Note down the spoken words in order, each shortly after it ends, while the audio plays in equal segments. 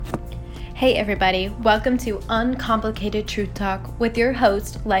Hey everybody, welcome to Uncomplicated Truth Talk with your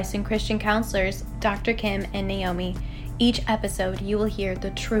host, licensed Christian counselors, Dr. Kym and Naomi. Each episode you will hear the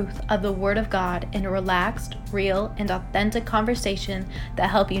truth of the Word of God in a relaxed, real, and authentic conversation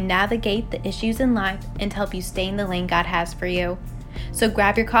that help you navigate the issues in life and help you stay in the lane God has for you. So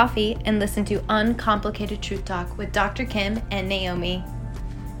grab your coffee and listen to Uncomplicated Truth Talk with Dr. Kym and Naomi.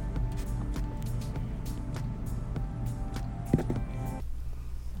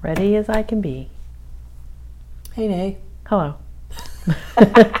 Ready as I can be. Hey, Nay. Hello.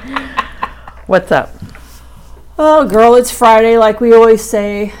 What's up? Oh, girl, it's Friday, like we always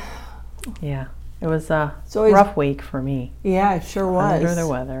say. Yeah, it was a always, rough week for me. Yeah, it sure was. Under the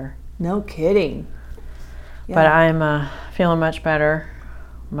weather. No kidding. Yeah. But I'm feeling much better.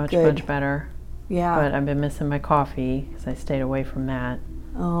 Much better. Yeah. But I've been missing my coffee because I stayed away from that.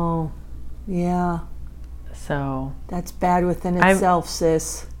 Oh, yeah. So. That's bad within itself,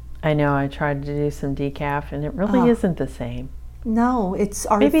 sis. I know. I tried to do some decaf, and it really isn't the same. No, it's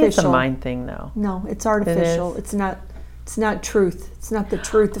artificial. Maybe it's a mind thing, though. No, it's artificial. It's not truth. It's not the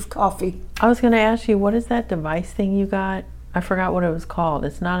truth of coffee. I was going to ask you, what is that device thing you got? I forgot what it was called.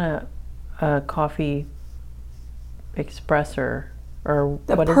 It's not a coffee espresso, or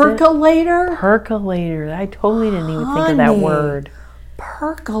the what percolator? Is it? Percolator. I totally didn't even think of that word.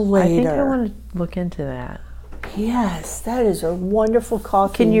 Percolator. I think I want to look into that. Yes, that is a wonderful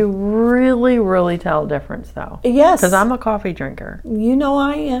coffee. Can you really, really tell a difference, though? Yes. Because I'm a coffee drinker. You know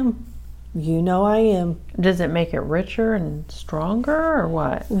I am. Does it make it richer and stronger, or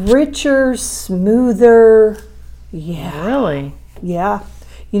what? Richer, smoother. Yeah. Really? Yeah.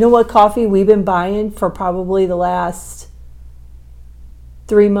 You know what coffee we've been buying for probably the last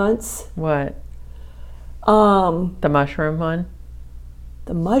 3 months? What? The mushroom one?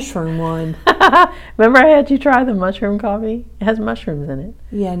 The mushroom one. Remember I had you try the mushroom coffee? It has mushrooms in it.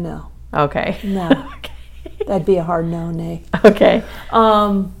 Yeah, no. Okay. No. Okay. That'd be a hard no, Nay. Okay.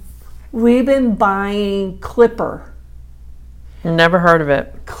 We've been buying Clipper. Never heard of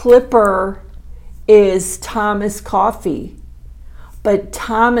it. Clipper is Thomas Coffee. But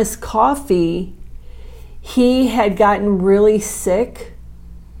Thomas Coffee, he had gotten really sick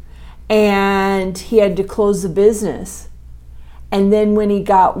and he had to close the business. And then when he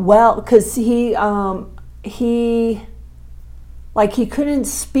got well, because he couldn't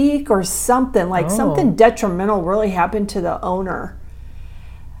speak or something, something detrimental really happened to the owner.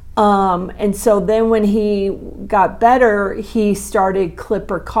 And so then when he got better, he started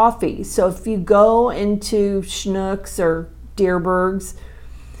Clipper Coffee. So if you go into Schnucks or Deerberg's,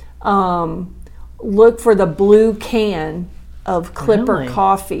 look for the blue can of Clipper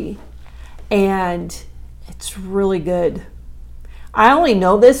Coffee, and it's really good. I only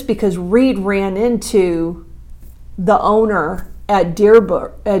know this because Reed ran into the owner at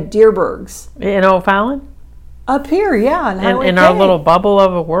Deerberg's. In O'Fallon? Up here, yeah. In our little bubble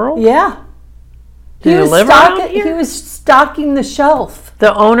of a world? Yeah. Did he live around here? He was stocking the shelf.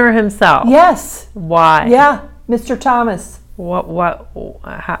 The owner himself? Yes. Why? Yeah, Mr. Thomas.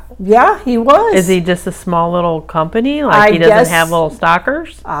 How? Yeah, he was. Is he just a small little company? Like he doesn't have little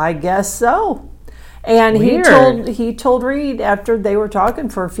stockers? I guess so. And Weird. he told Reed after they were talking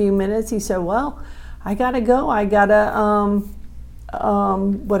for a few minutes, he said, well, I gotta go. I gotta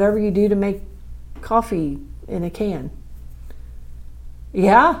whatever you do to make coffee in a can.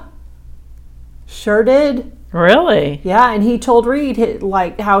 Yeah. Sure did. Really? Yeah, and he told Reed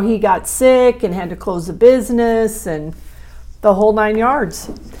how he got sick and had to close the business and the whole 9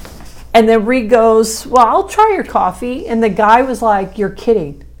 yards. And then Reed goes, well, I'll try your coffee. And the guy was like, you're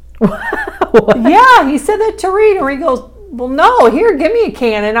kidding. What? Yeah, he said that to Reed, and Reed goes, well, no, here, give me a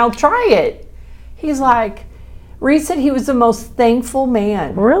can and I'll try it. He's like, Reed said he was the most thankful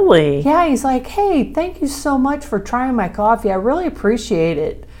man. Really? Yeah, he's like, hey, thank you so much for trying my coffee. I really appreciate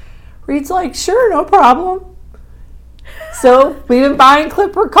it. Reed's like, sure, no problem. So we've been buying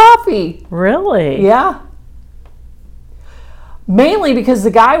Clipper coffee. Really? Yeah. Mainly because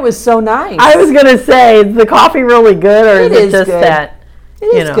the guy was so nice. I was going to say, is the coffee really good, or is it just good. that?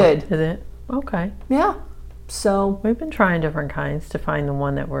 It is good. Is it? Okay. Yeah. So we've been trying different kinds to find the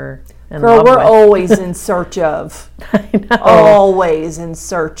one that we're in girl, love we're with. always in search of. I know. Always in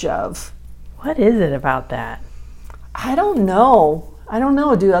search of. What is it about that? I don't know.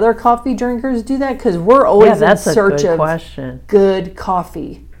 Do other coffee drinkers do that? Because we're always in search of good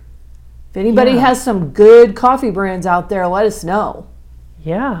coffee. If anybody has some good coffee brands out there, let us know.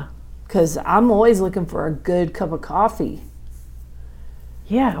 Yeah. Because I'm always looking for a good cup of coffee.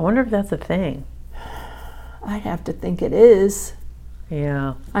 Yeah, I wonder if that's a thing. I'd have to think it is.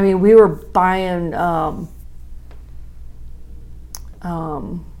 Yeah. I mean, we were buying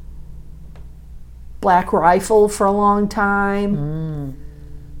Black Rifle for a long time.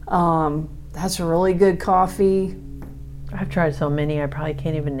 That's a really good coffee. I've tried so many, I probably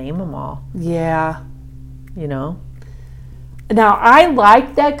can't even name them all. Yeah. You know? Now, I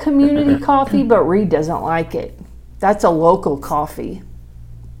like that community coffee, but Reed doesn't like it. That's a local coffee.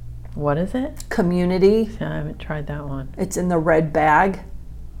 What is it? Community. I haven't tried that one. It's in the red bag.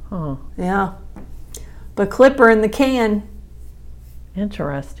 Oh. Yeah. But Clipper in the can.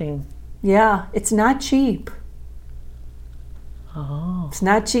 Interesting. Yeah, it's not cheap. Oh. It's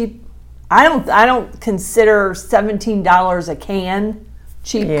not cheap. I don't consider $17 a can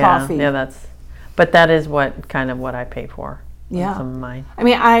cheap coffee. Yeah, but that is what I pay for. Yeah. Some of mine. I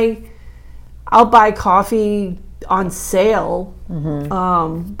mean, I'll buy coffee on sale.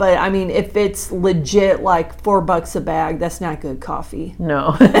 But I mean, if it's legit like $4 a bag, that's not good coffee.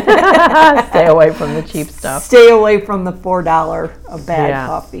 No. Stay away from the cheap stuff. Stay away from the $4 a bag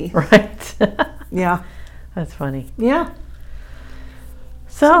coffee. Right. Yeah. That's funny. Yeah.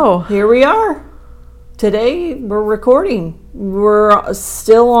 So here we are. Today we're recording. We're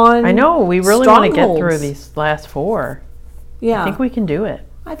still on. I know, we really want to get through these last 4. Yeah. I think we can do it.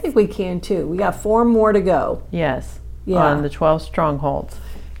 I think we can too. We got 4 more to go. Yes. Yeah. On the 12 strongholds.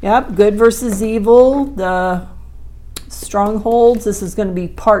 Yep. Good versus evil. The strongholds. This is going to be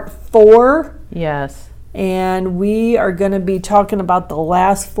part 4. Yes. And we are going to be talking about the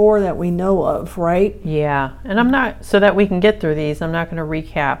last 4 that we know of, right? Yeah. And so that we can get through these, I'm not going to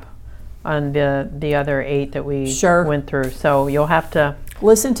recap on the other 8 that we went through. So you'll have to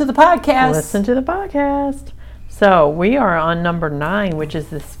listen to the podcast. So we are on number 9, which is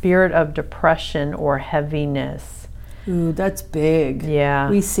the spirit of depression or heaviness. Ooh, that's big. Yeah.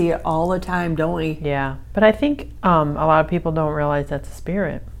 We see it all the time, don't we? Yeah. But I think a lot of people don't realize that's a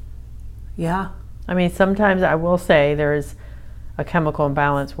spirit. Yeah. I mean, sometimes I will say there's a chemical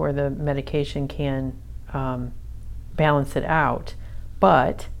imbalance where the medication can balance it out.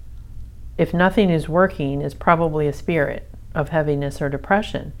 But if nothing is working, it's probably a spirit of heaviness or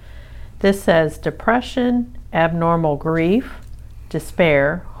depression. This says depression, abnormal grief,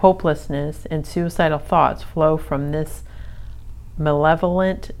 despair, hopelessness, and suicidal thoughts flow from this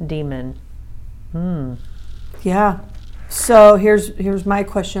malevolent demon. Yeah. So here's my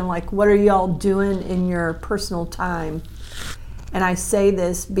question, like, what are y'all doing in your personal time? And I say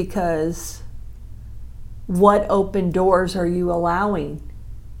this because what open doors are you allowing?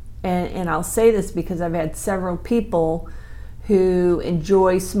 And I'll say this because I've had several people who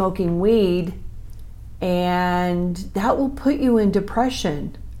enjoy smoking weed, and that will put you in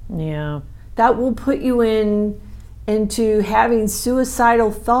depression. Yeah. That will put you into having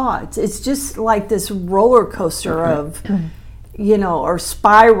suicidal thoughts. It's just like this roller coaster of, or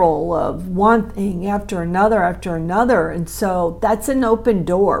spiral of one thing after another. And so that's an open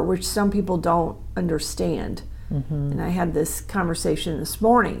door, which some people don't understand. And I had this conversation this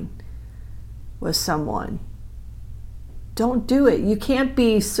morning with someone. Don't do it. You can't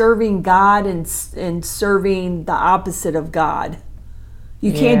be serving God and serving the opposite of God.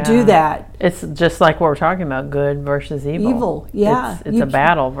 You can't do that. It's just like what we're talking about, good versus evil. It's a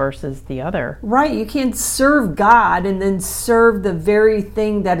battle versus the other. Right. You can't serve God and then serve the very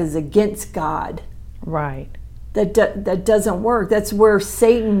thing that is against God. Right. That doesn't work. That's where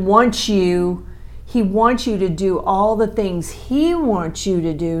Satan wants you. He wants you to do all the things he wants you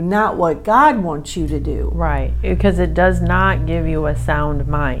to do, not what God wants you to do. Right. Because it does not give you a sound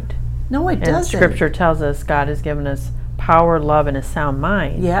mind. No, it doesn't. And Scripture tells us God has given us power, love, and a sound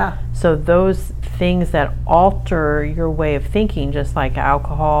mind. Yeah. So those things that alter your way of thinking, just like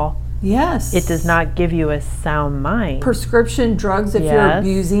alcohol, yes, it does not give you a sound mind. Prescription drugs, if you're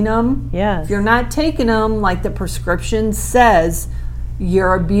abusing them, if you're not taking them like the prescription says,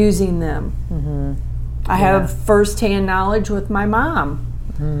 you're abusing them. I have firsthand knowledge with my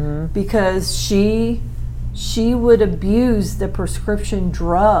mom because she would abuse the prescription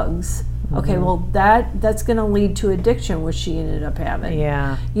drugs. Okay, well that's going to lead to addiction, which she ended up having.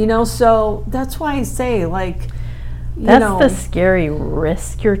 Yeah. So that's why I say, like, that's the scary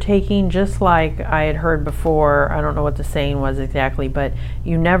risk you're taking. Just like I had heard before, I don't know what the saying was exactly, but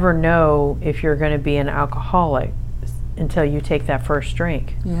you never know if you're going to be an alcoholic until you take that first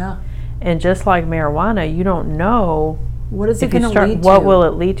drink. Yeah. And just like marijuana, you don't know what is it going to lead to. What will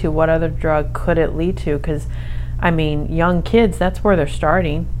it lead to? What other drug could it lead to? Because, I mean, young kids, that's where they're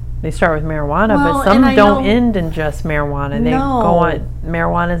starting. They start with marijuana, but some don't end in just marijuana. They go on,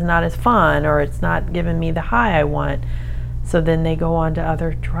 marijuana is not as fun, or it's not giving me the high I want. So then they go on to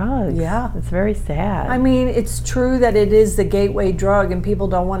other drugs. Yeah. It's very sad. I mean, it's true that it is the gateway drug and people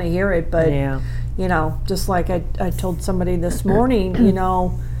don't want to hear it, but, just like I told somebody this morning,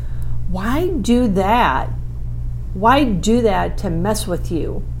 why do that? Why do that to mess with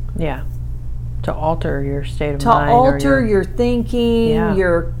you? Yeah. To alter your state of To mind. alter your thinking, Yeah.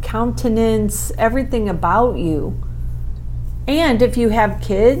 your countenance, everything about you. And if you have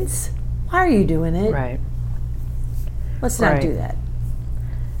kids, why are you doing it? Right. Let's not Right. do that.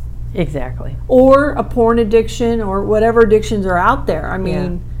 Exactly. Or a porn addiction or whatever addictions are out there. I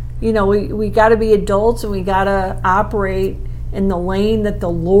mean, you know, we got to be adults and we got to operate in the lane that the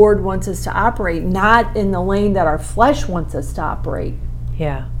Lord wants us to operate, not in the lane that our flesh wants us to operate.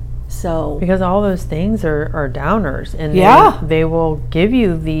 Yeah. So, because all those things are downers, and they will give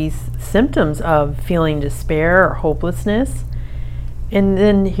you these symptoms of feeling despair or hopelessness, and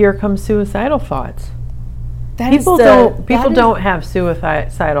then here comes suicidal thoughts. People don't have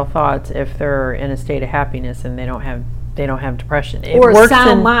suicidal thoughts if they're in a state of happiness and they don't have depression. Or a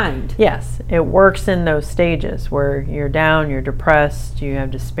sound mind. Yes, it works in those stages where you're down, you're depressed, you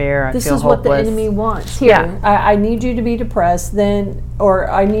have despair. This I feel is hopeless. what the enemy wants. Here, I need you to be depressed, or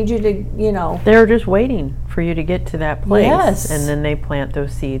I need you to, you know. They're just waiting for you to get to that place, Yes. and then they plant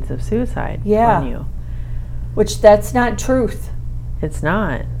those seeds of suicide Yeah. on you. Which that's not truth. It's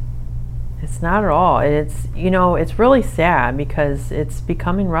not. It's not at all. It's, you know, it's really sad because it's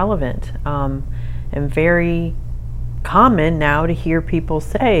becoming relevant and very common now to hear people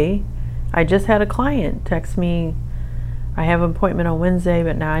say, I just had a client text me, I have an appointment on Wednesday,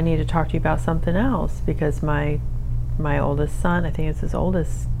 but now I need to talk to you about something else because my oldest son, I think it's his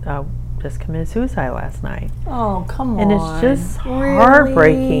oldest, just committed suicide last night. Oh, come on. And it's just Really?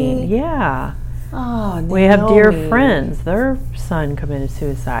 heartbreaking. Yeah. Oh, Naomi. We have dear friends, their son committed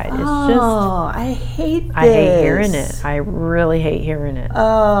suicide. It's I hate this. I hate hearing it. I really hate hearing it.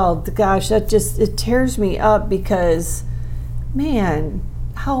 Oh, gosh, it tears me up because, man,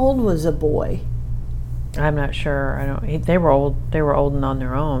 how old was the boy? I'm not sure. They were old and on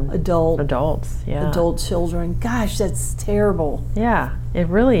their own. Adults, yeah. Adult children. Gosh, that's terrible. Yeah, it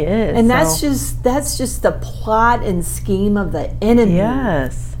really is. And that's just the plot and scheme of the enemy.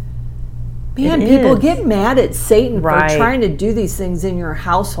 Yes. Man, people get mad at Satan Right. for trying to do these things in your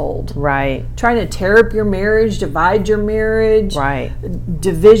household. Right. Trying to tear up your marriage, divide your marriage. Right.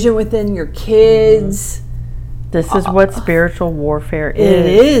 Division within your kids. Mm-hmm. This is what spiritual warfare is. It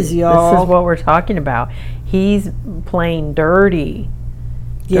is, y'all. This is what we're talking about. He's playing dirty.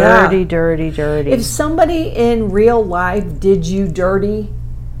 Yeah. Dirty. If somebody in real life did you dirty,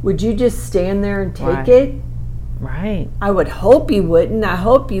 would you just stand there and take it? Right. I would hope you wouldn't. I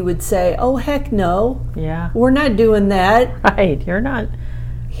hope you would say, oh, heck no. Yeah. We're not doing that. Right. You're not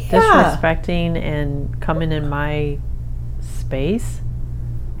disrespecting and coming in my space.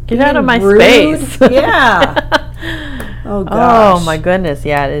 Get out of my space. Yeah. Oh, gosh. Oh, my goodness.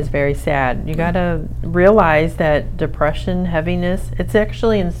 Yeah, it is very sad. You got to realize that depression, heaviness, it's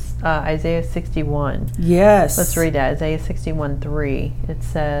actually in Isaiah 61. Yes. Let's read that. Isaiah 61:3. It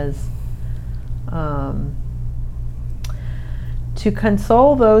says, to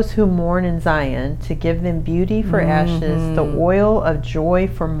console those who mourn in Zion, to give them beauty for ashes, the oil of joy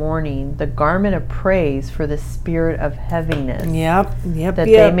for mourning, the garment of praise for the spirit of heaviness. Yep. That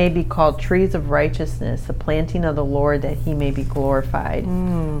they may be called trees of righteousness, the planting of the Lord, that he may be glorified.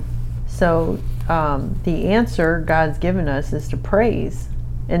 So the answer God's given us is to praise.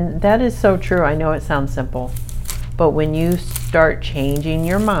 And that is so true. I know it sounds simple. But when you start changing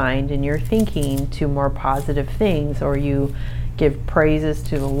your mind and your thinking to more positive things, or you give praises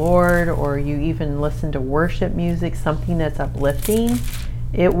to the Lord, or you even listen to worship music, something that's uplifting,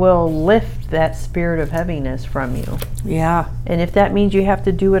 it will lift that spirit of heaviness from you. Yeah. And if that means you have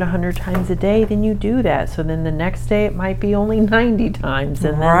to do it 100 times a day, then you do that. So then the next day it might be only 90 times.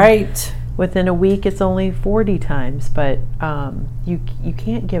 And then within a week it's only 40 times. But you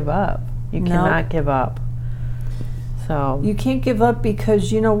can't give up. You cannot give up. So you can't give up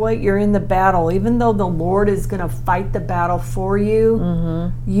because you know what? You're in the battle. Even though the Lord is going to fight the battle for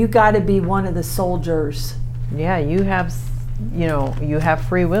you, you got to be one of the soldiers. Yeah, you have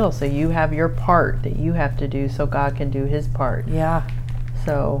free will, so you have your part that you have to do so God can do his part. Yeah.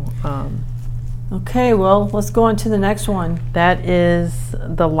 So, okay, well, let's go on to the next one. That is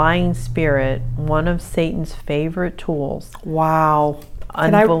the lying spirit, one of Satan's favorite tools. Wow.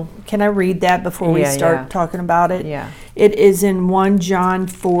 Can I read that before we start talking about it? Yeah. It is in 1 John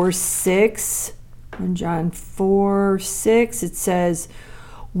 4:6. 1 John 4:6. It says,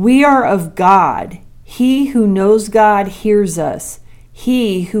 "We are of God. He who knows God hears us.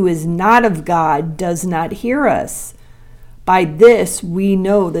 He who is not of God does not hear us. By this we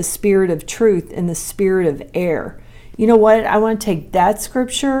know the spirit of truth and the spirit of error." You know what? I want to take that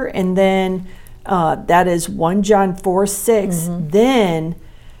scripture and then that is 1 John 4:6. Then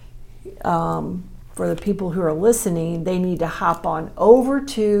for the people who are listening, they need to hop on over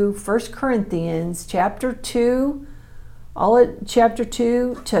to 1 Corinthians chapter 2, chapter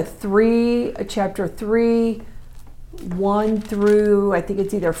 2 to 3, chapter 3, 1 through, I think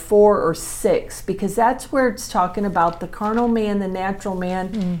it's either 4 or 6, because that's where it's talking about the carnal man, the natural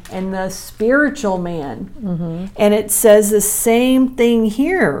man, and the spiritual man. And it says the same thing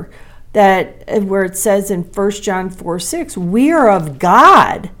here, that where it says in 1 John 4, 6, we are of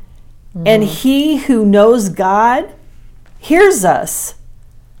God, and he who knows God hears us,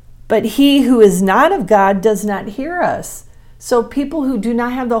 but he who is not of God does not hear us. So people who do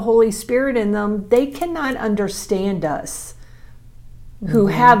not have the Holy Spirit in them, they cannot understand us who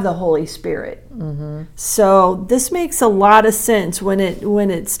have the Holy Spirit. So this makes a lot of sense when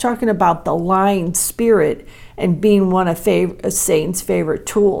it's talking about the lying spirit and being one of Satan's favorite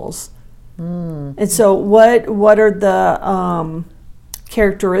tools. And so what are the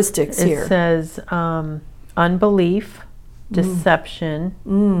characteristics here? It says unbelief,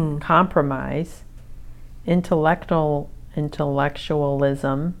 deception, compromise,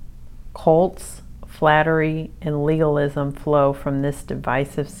 intellectualism, cults, flattery, and legalism flow from this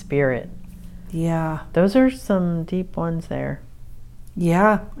divisive spirit. Yeah. Those are some deep ones there.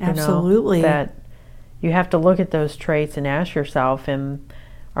 Yeah, absolutely. You know, that you have to look at those traits and ask yourself,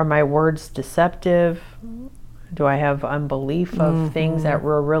 are my words deceptive? Do I have unbelief of things that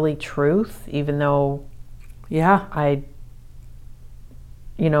were really truth, even though it's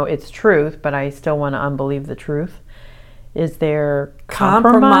truth, but I still want to unbelieve the truth? Is there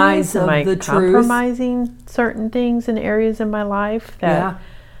compromise of Am I the compromising truth? Certain things in areas in my life that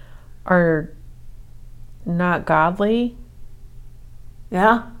are not godly?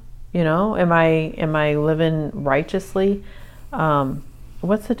 Yeah. You know, am I living righteously?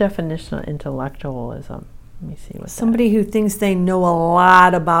 What's the definition of intellectualism? Let me see what somebody who thinks they know a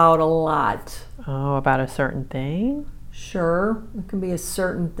lot about a lot. Oh, about a certain thing? Sure, it can be a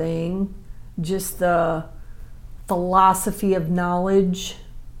certain thing. Just the philosophy of knowledge.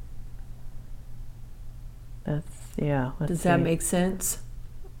 Does that make sense?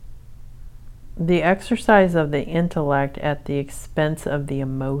 The exercise of the intellect at the expense of the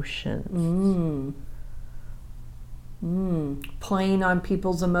emotions. Playing on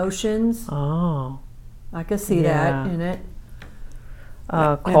people's emotions. Oh. I can see that in it.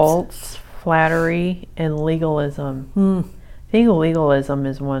 Cults, flattery, and legalism. I think legalism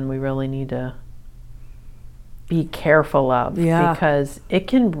is one we really need to be careful of, because it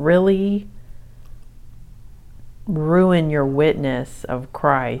can really ruin your witness of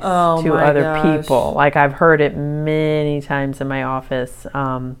Christ to other people. Like, I've heard it many times in my office.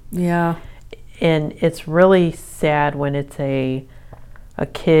 And it's really sad when it's a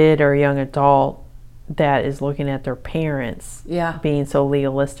kid or a young adult that is looking at their parents being so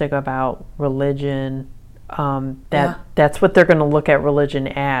legalistic about religion. That's what they're going to look at religion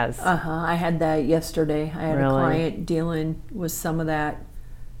as. I had that yesterday. I had a client dealing with some of that,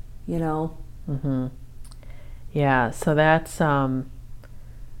 Yeah, so that's and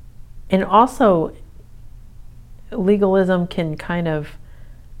also legalism can kind of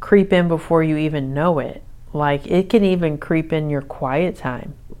creep in before you even know it. Like, it can even creep in your quiet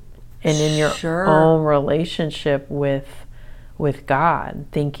time and in your own relationship with God,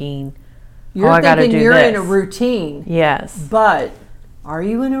 thinking, I got to do this. In a routine. Yes. But are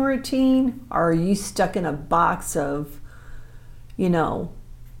you in a routine? Or are you stuck in a box of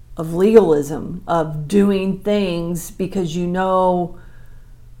legalism, of doing things because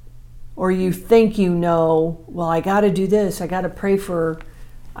or you think well, I got to do this. I got to pray for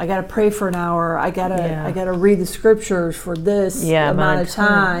an hour. I got to read the scriptures for this amount of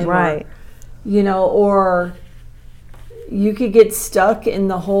time. Right. Or you could get stuck in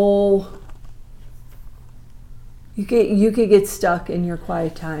the whole. You could get stuck in your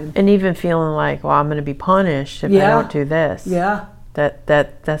quiet time, and even feeling like, well, I'm going to be punished if I don't do this. Yeah,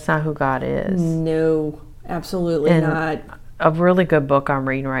 that's not who God is. No, absolutely not. A really good book I'm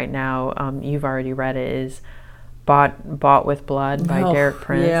reading right now, you've already read it, is Bought with Blood by Derek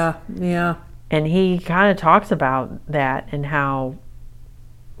Prince. Yeah. And he kind of talks about that and how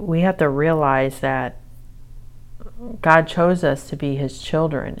we have to realize that God chose us to be his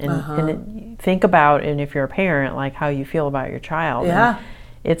children. And think about, and if you're a parent, like how you feel about your child. Yeah. And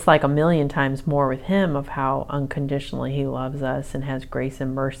it's like a million times more with him of how unconditionally he loves us and has grace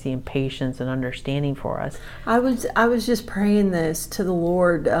and mercy and patience and understanding for us. I was just praying this to the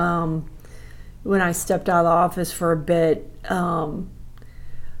Lord when I stepped out of the office for a bit,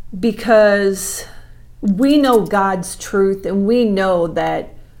 because we know God's truth, and we know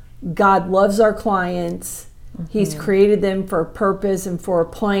that God loves our clients, He's created them for a purpose and for a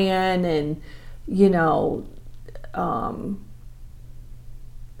plan, and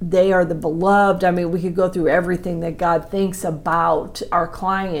they are the beloved. I mean, we could go through everything that God thinks about our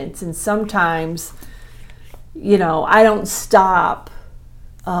clients, and sometimes, I don't stop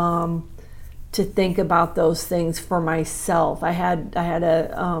to think about those things for myself. I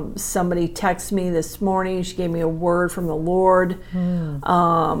had somebody text me this morning. She gave me a word from the Lord, and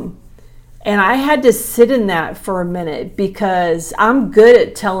I had to sit in that for a minute, because I'm good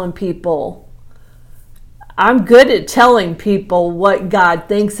at telling people what God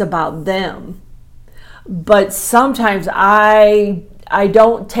thinks about them. But sometimes I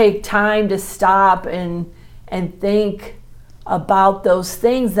don't take time to stop and think about those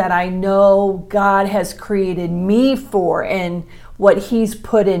things that I know God has created me for, and what He's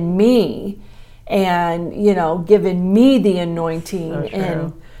put in me, and given me the anointing.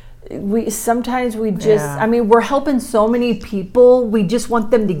 And we sometimes we're helping so many people, we just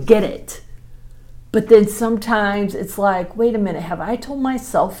want them to get it. But then sometimes it's like, wait a minute, have I told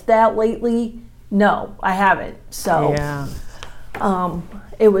myself that lately? No, I haven't. So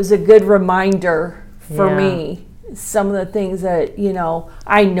it was a good reminder for me. Some of the things that,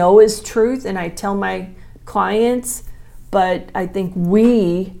 I know is truth and I tell my clients, but I think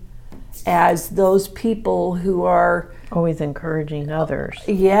we, as those people who are always encouraging others.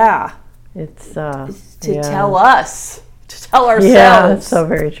 It's tell us, to tell ourselves. Yeah, that's so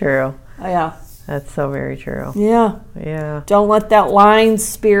very true. Yeah. That's so very true. Yeah. Don't let that lying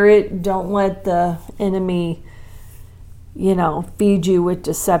spirit, don't let the enemy, feed you with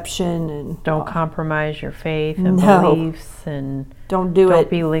deception, and don't compromise your faith and beliefs, and don't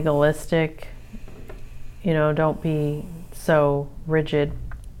be legalistic. Don't be so rigid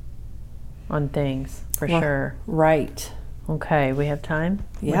on things, for sure. Right. Okay, we have time?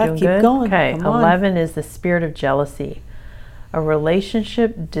 Yeah, We're doing keep good? going. Okay, Come on. 11 is the spirit of jealousy, a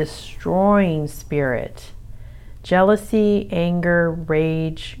relationship destroying spirit. Jealousy, anger,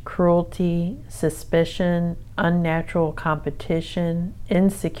 rage, cruelty, suspicion, unnatural competition,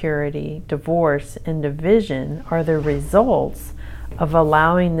 insecurity, divorce, and division are the results of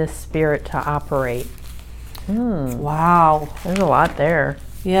allowing this spirit to operate. Wow. There's a lot there.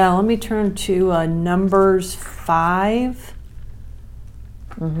 Yeah, let me turn to Numbers 5,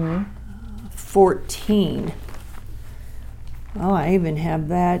 14. Oh, I even have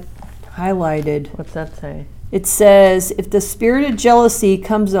that highlighted. What's that say? It says, if the spirit of jealousy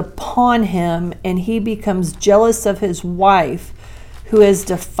comes upon him and he becomes jealous of his wife who has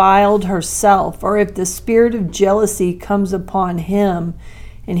defiled herself, or if the spirit of jealousy comes upon him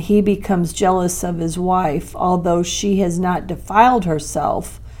and he becomes jealous of his wife, although she has not defiled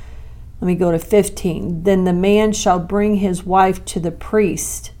herself. Let me go to 15. Then the man shall bring his wife to the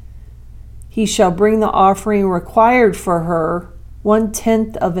priest. He shall bring the offering required for her,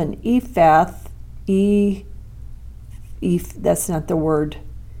 1/10 of an ephah. That's not the word.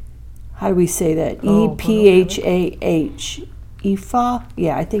 How do we say that? EPHAH. Ephah?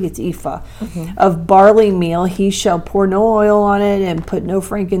 Yeah, I think it's ephah. Of barley meal. He shall pour no oil on it and put no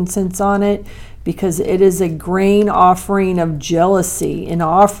frankincense on it, because it is a grain offering of jealousy, an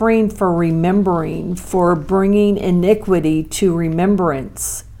offering for remembering, for bringing iniquity to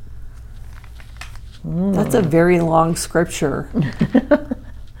remembrance. That's a very long scripture.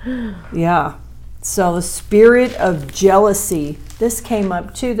 Yeah. So the spirit of jealousy. This came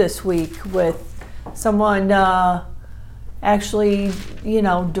up too this week with someone actually,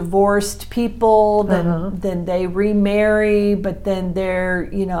 divorced people. Then they remarry, but then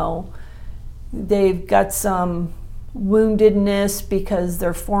they've got some woundedness because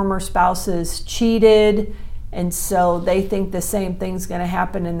their former spouses cheated. And so they think the same thing's going to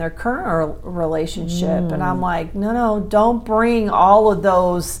happen in their current relationship. And I'm like, no, don't bring all of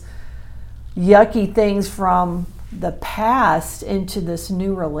those yucky things from the past into this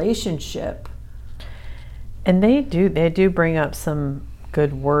new relationship. And they do bring up some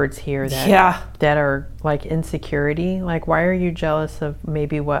good words here that are like insecurity. Like, why are you jealous of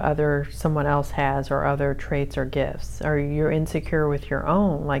maybe what someone else has, or other traits or gifts? Or you're insecure with your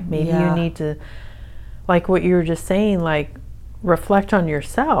own? Like, maybe you need to, like what you were just saying, like, reflect on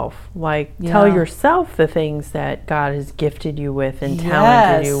yourself. Like, tell yourself the things that God has gifted you with and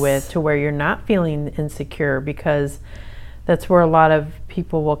talented you with, to where you're not feeling insecure, because that's where a lot of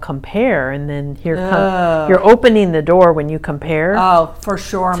people will compare, and then you're opening the door when you compare. Oh, for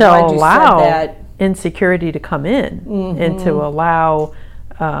sure. I'm to glad you allow said that. Insecurity to come in, and to allow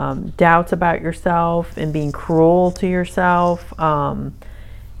doubts about yourself, and being cruel to yourself.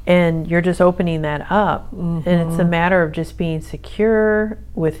 And you're just opening that up. And it's a matter of just being secure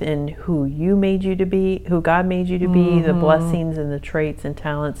within who you made you to be, who God made you to be, the blessings and the traits and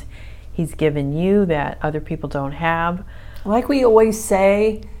talents He's given you that other people don't have. Like we always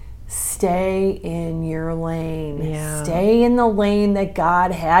say, stay in your lane. Yeah. Stay in the lane that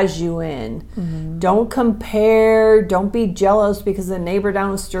God has you in. Don't compare. Don't be jealous because the neighbor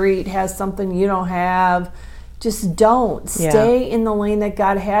down the street has something you don't have. Just don't. Stay in the lane that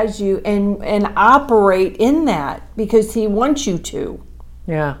God has you and operate in that because He wants you to.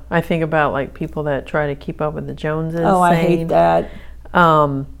 Yeah. I think about like people that try to keep up with the Joneses. Oh, I hate that.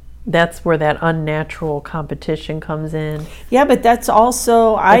 That's where that unnatural competition comes in. Yeah, but that's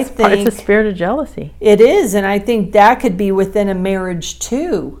also, I think... It's a spirit of jealousy. It is, and I think that could be within a marriage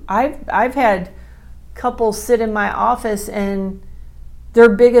too. I've had couples sit in my office and their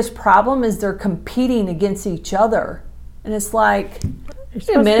biggest problem is they're competing against each other. And it's like, wait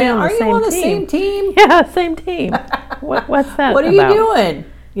a minute, are you on the same team? Yeah, same team. What's that What are about? you doing?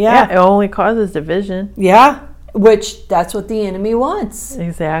 Yeah, it only causes division. Yeah, which that's what the enemy wants.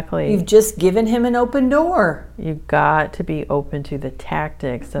 Exactly. You've just given him an open door. You've got to be open to the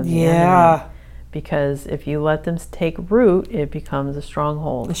tactics of the enemy. Because if you let them take root, it becomes a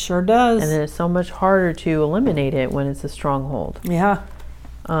stronghold. It sure does. And then it's so much harder to eliminate it when it's a stronghold. Yeah.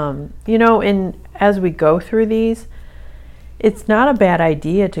 And as we go through these, it's not a bad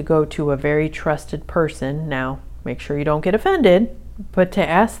idea to go to a very trusted person. Now, make sure you don't get offended, but to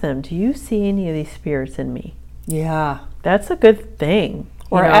ask them, do you see any of these spirits in me? Yeah. That's a good thing.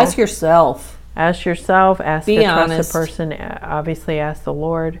 Or ask yourself. Ask yourself, ask Be a trusted honest. person, obviously ask the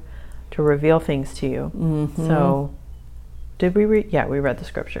Lord to reveal things to you. So, did we read? Yeah, we read the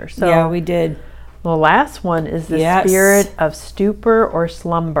scripture. So, yeah, we did. The last one is the spirit of stupor or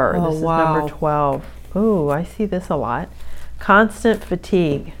slumber. Oh, this is number 12. Ooh, I see this a lot. Constant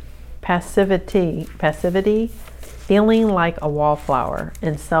fatigue, passivity, feeling like a wallflower,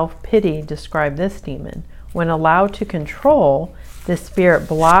 and self-pity describe this demon. When allowed to control, this spirit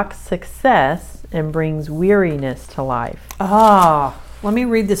blocks success and brings weariness to life. Let me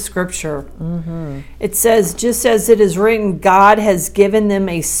read the scripture. It says, just as it is written, God has given them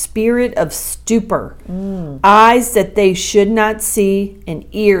a spirit of stupor, eyes that they should not see and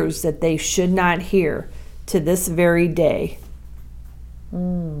ears that they should not hear to this very day.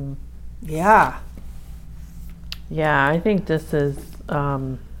 Yeah. Yeah, I think this is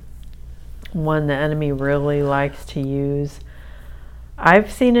one the enemy really likes to use.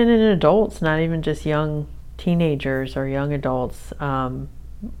 I've seen it in adults, not even just young teenagers or young adults,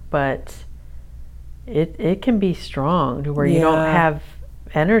 but it can be strong to where you don't have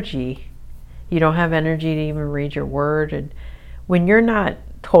energy. You don't have energy to even read your word. And when you're not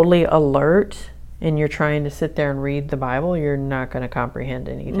totally alert and you're trying to sit there and read the Bible, you're not going to comprehend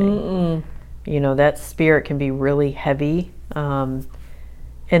anything. That spirit can be really heavy. And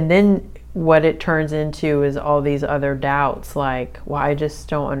then what it turns into is all these other doubts like, well, I just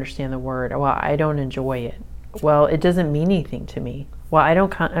don't understand the word. Well, I don't enjoy it. Well, it doesn't mean anything to me. Well, I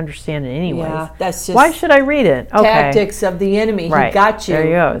don't understand it anyways. Yeah, that's just why should I read it? Okay. Tactics of the enemy. Right. He got you. There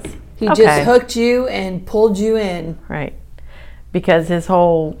he goes. He just hooked you and pulled you in. Right. Because his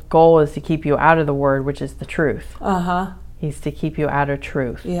whole goal is to keep you out of the word, which is the truth. He's to keep you out of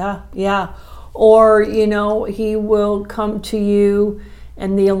truth. Yeah. Or, he will come to you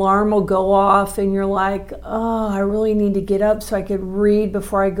and the alarm will go off and you're like, oh, I really need to get up so I could read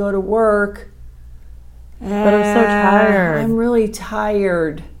before I go to work. But I'm so tired. I'm really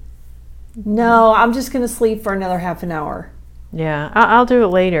tired. No, I'm just going to sleep for another half an hour. Yeah, I'll do it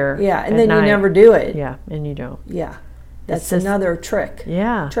later. Yeah, and then you never do it. Yeah, and you don't. Yeah, that's another trick.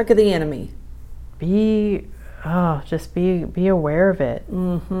 Yeah. Trick of the enemy. Just be aware of it.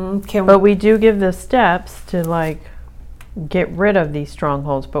 But we do give the steps to get rid of these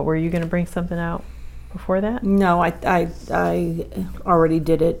strongholds. But were you going to bring something out before that? No, I already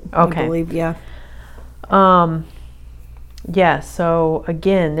did it. Okay. I believe, yeah. So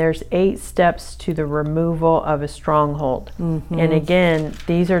again, there's 8 steps to the removal of a stronghold. And again,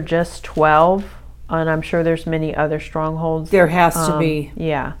 these are just 12, and I'm sure there's many other strongholds. There has to be.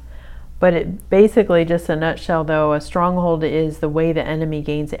 Yeah. But it basically, just a nutshell though, a stronghold is the way the enemy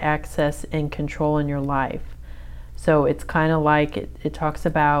gains access and control in your life. So it's kind of like, it talks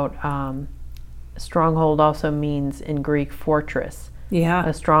about, stronghold also means in Greek fortress. Yeah.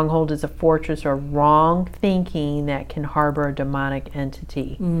 A stronghold is a fortress or wrong thinking that can harbor a demonic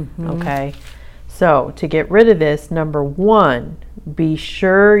entity. Okay? So, to get rid of this, number 1, be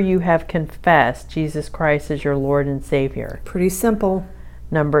sure you have confessed Jesus Christ as your Lord and Savior. Pretty simple.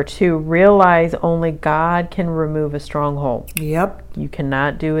 Number 2, realize only God can remove a stronghold. Yep. You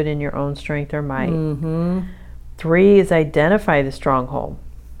cannot do it in your own strength or might. Mm-hmm. 3 is identify the stronghold.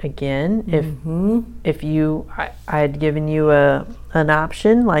 Again, if I had given you an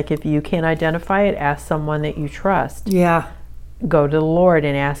option, like if you can't identify it, ask someone that you trust. Yeah. Go to the Lord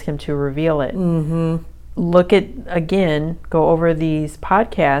and ask Him to reveal it. Go over these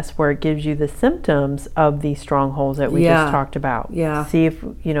podcasts where it gives you the symptoms of these strongholds that we just talked about. Yeah. See if,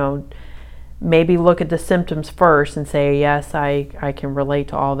 maybe look at the symptoms first and say, yes, I can relate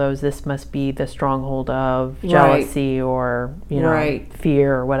to all those. This must be the stronghold of jealousy or,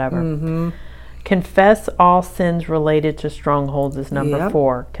 fear or whatever. Confess all sins related to strongholds is number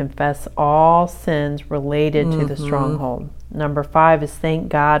 4. Confess all sins related to the stronghold. Number 5 is thank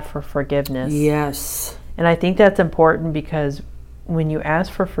God for forgiveness. Yes. And I think that's important because when you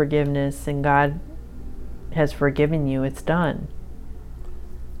ask for forgiveness and God has forgiven you, it's done.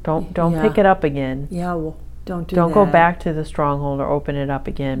 Don't pick it up again. Yeah, well, don't go back to the stronghold or open it up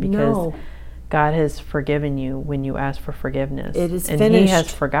again because God has forgiven you when you ask for forgiveness. It is finished. He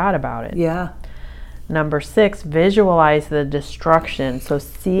has forgot about it. Yeah. Number 6, visualize the destruction. So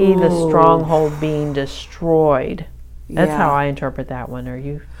see the stronghold being destroyed. That's how I interpret that one. Are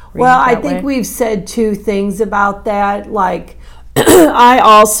you? Well, I think we've said 2 things about that. Like, I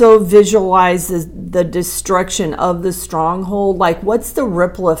also visualize the destruction of the stronghold. Like, what's the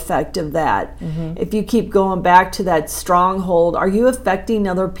ripple effect of that? If you keep going back to that stronghold, are you affecting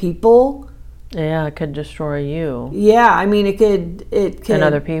other people? Yeah, it could destroy you. Yeah, I mean, it could. And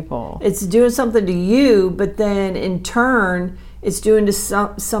other people. It's doing something to you, but then in turn, it's doing to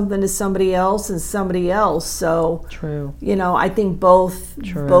something to somebody else and somebody else. So, true. I think both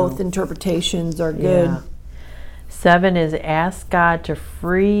interpretations are good. Yeah. 7 is ask God to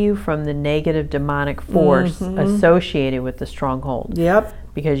free you from the negative demonic force associated with the stronghold. Yep.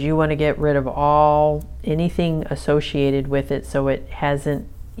 Because you want to get rid of anything associated with it so it hasn't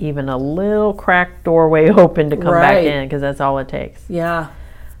even a little cracked doorway open to come back in, because that's all it takes. Yeah.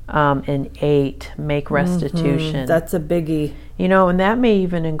 And 8, make restitution. That's a biggie. And that may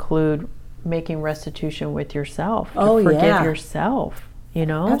even include making restitution with yourself. To forgive yourself,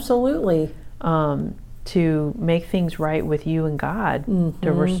 Absolutely. To make things right with you and God,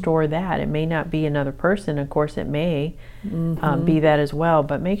 to restore that. It may not be another person. Of course, it may be that as well.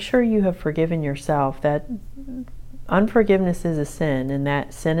 But make sure you have forgiven yourself. That unforgiveness is a sin, and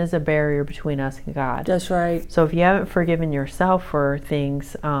that sin is a barrier between us and God. That's right. So if you haven't forgiven yourself for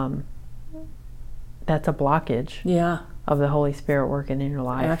things, that's a blockage. Yeah. Of the Holy Spirit working in your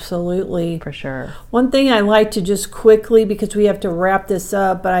life. Absolutely. For sure. One thing I like to just quickly, because we have to wrap this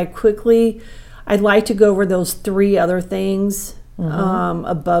up, but I'd like to go over those 3 other things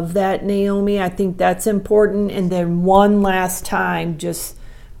above that, Naomi. I think that's important. And then one last time,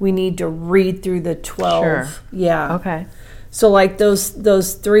 we need to read through the 12. Sure. Yeah. Okay. So like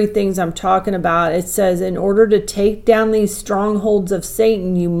those 3 things I'm talking about, it says, in order to take down these strongholds of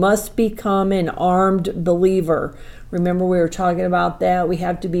Satan, you must become an armed believer. Remember we were talking about that? We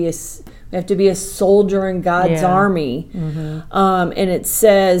have to be a soldier in God's army. And it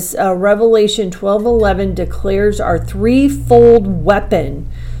says, Revelation 12:11 declares our threefold weapon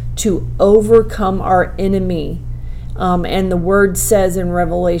to overcome our enemy. And the word says in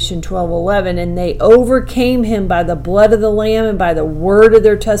Revelation 12:11, and they overcame him by the blood of the Lamb and by the word of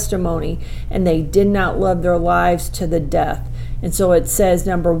their testimony, and they did not love their lives to the death. And so it says,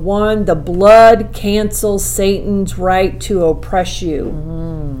 number 1, the blood cancels Satan's right to oppress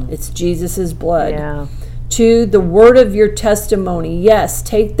you. It's Jesus's blood. Yeah. 2, the word of your testimony. Yes,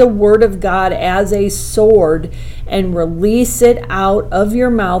 take the word of God as a sword and release it out of your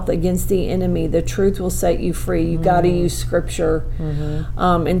mouth against the enemy. The truth will set you free. You got to use scripture.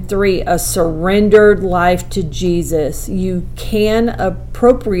 And 3, a surrendered life to Jesus. You can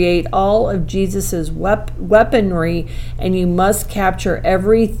appropriate all of Jesus's weaponry, and you must capture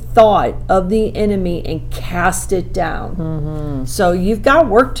every thought of the enemy and cast it down. So you've got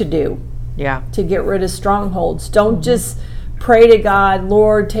work to do. Yeah. To get rid of strongholds. Don't just pray to God,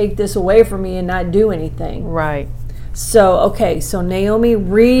 Lord, take this away from me, and not do anything. Right. So Naomi,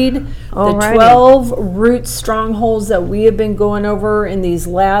 read the 12 root strongholds that we have been going over in these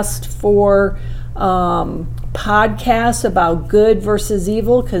last 4 podcasts about good versus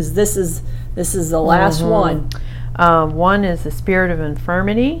evil, because this is the last one. 1 is the spirit of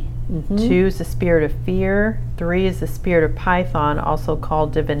infirmity. 2 is the spirit of fear. 3 is the spirit of Python, also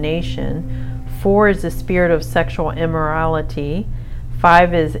called divination. 4 is the spirit of sexual immorality.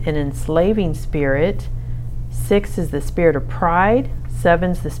 5 is an enslaving spirit. 6 is the spirit of pride.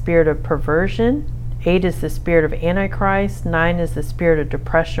 7 is the spirit of perversion. 8 is the spirit of Antichrist. 9 is the spirit of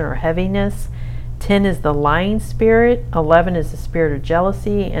depression or heaviness. 10 is the lying spirit. 11 is the spirit of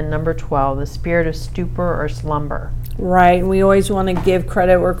jealousy. And number 12, the spirit of stupor or slumber. Right. We always want to give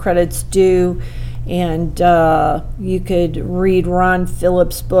credit where credit's due. And you could read Ron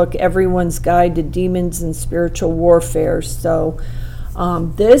Phillips' book, Everyone's Guide to Demons and Spiritual Warfare. So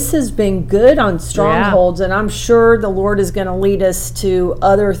this has been good on strongholds, and I'm sure the Lord is going to lead us to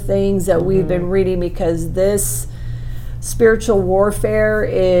other things that we've been reading, because this spiritual warfare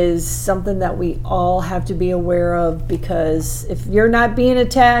is something that we all have to be aware of, because if you're not being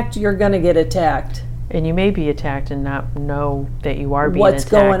attacked, you're going to get attacked. And you may be attacked and not know that you are being What's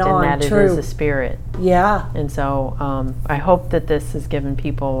attacked, going on, and that true. it is a spirit. Yeah. And so I hope that this has given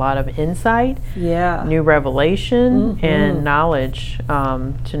people a lot of insight, new revelation, and knowledge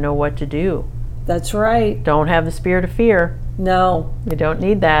to know what to do. That's right. Don't have the spirit of fear. No. You don't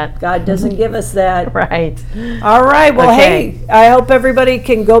need that. God doesn't give us that. Right. All right. Well, Okay. hey, I hope everybody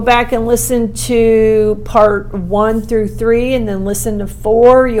can go back and listen to part 1 through 3 and then listen to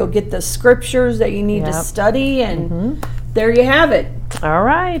 4. You'll get the scriptures that you need to study, and there you have it. All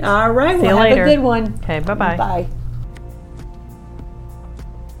right. All right. See you Well, later. have a good one. Okay, bye-bye. Bye.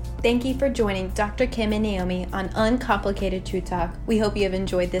 Thank you for joining Dr. Kym and Naomi on Uncomplicated Truth Talk. We hope you have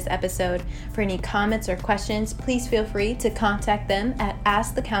enjoyed this episode. For any comments or questions, please feel free to contact them at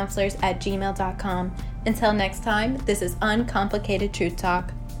askthecounselors@gmail.com. Until next time, this is Uncomplicated Truth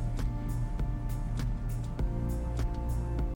Talk.